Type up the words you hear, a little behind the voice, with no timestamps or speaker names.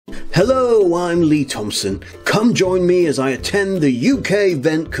Hello, I'm Lee Thompson. Come join me as I attend the UK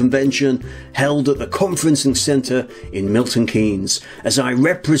Event Convention held at the Conferencing Centre in Milton Keynes as I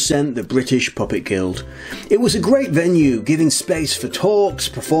represent the British Puppet Guild. It was a great venue, giving space for talks,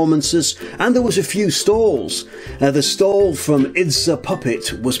 performances, and there was a few stalls. The stall from Idza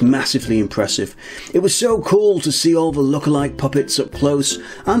Puppet was massively impressive. It was so cool to see all the lookalike puppets up close.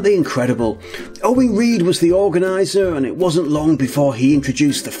 Aren't they incredible? Owen Reed was the organiser, and it wasn't long before he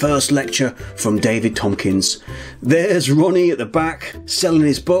introduced the first lecture from David Tompkins. There's Ronnie at the back, selling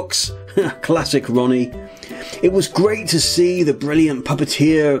his books. Classic Ronnie. It was great to see the brilliant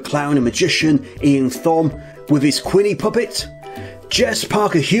puppeteer, clown and magician Ian Thom with his Quinny puppet. Jess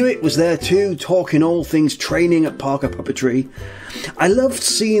Parker Hewitt was there too, talking all things training at Parker Puppetry. I loved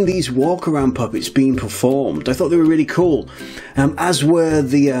seeing these walk-around puppets being performed. I thought they were really cool, as were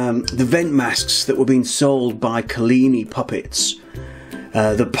the vent masks that were being sold by Keynes puppets.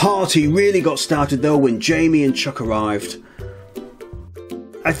 The party really got started though when Jamie and Chuck arrived.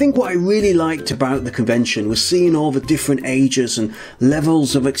 I think what I really liked about the convention was seeing all the different ages and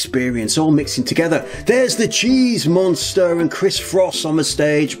levels of experience all mixing together. There's the Cheese Monster and Chris Frost on the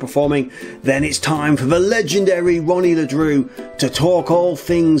stage performing. Then it's time for the legendary Ronnie LeDrew to talk all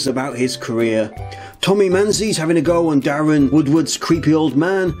things about his career. Tommy Manzi's having a go on Darren Woodward's Creepy Old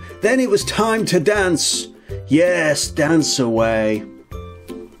Man. Then it was time to dance. Yes, dance away.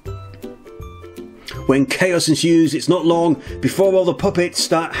 When chaos ensues, it's not long before all the puppets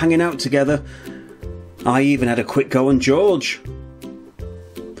start hanging out together. I even had a quick go on George.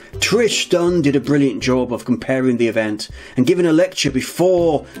 Trish Dunn did a brilliant job of comparing the event and giving a lecture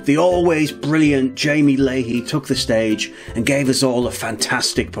before the always brilliant Jamie Leahy took the stage and gave us all a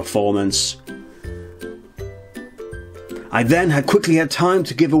fantastic performance. I then quickly had time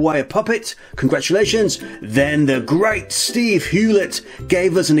to give away a puppet. Congratulations. Then the great Steve Hewlett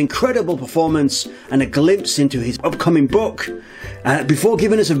gave us an incredible performance and a glimpse into his upcoming book before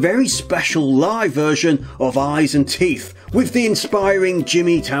giving us a very special live version of Eyes and Teeth with the inspiring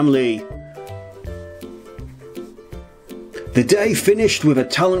Jimmy Tamley. The day finished with a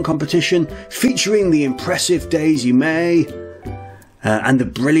talent competition featuring the impressive Daisy May, and the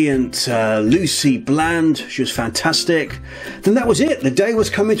brilliant Lucy Bland. She was fantastic. Then that was it. The day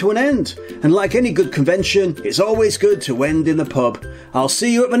was coming to an end. And like any good convention, it's always good to end in the pub. I'll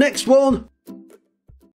see you at the next one.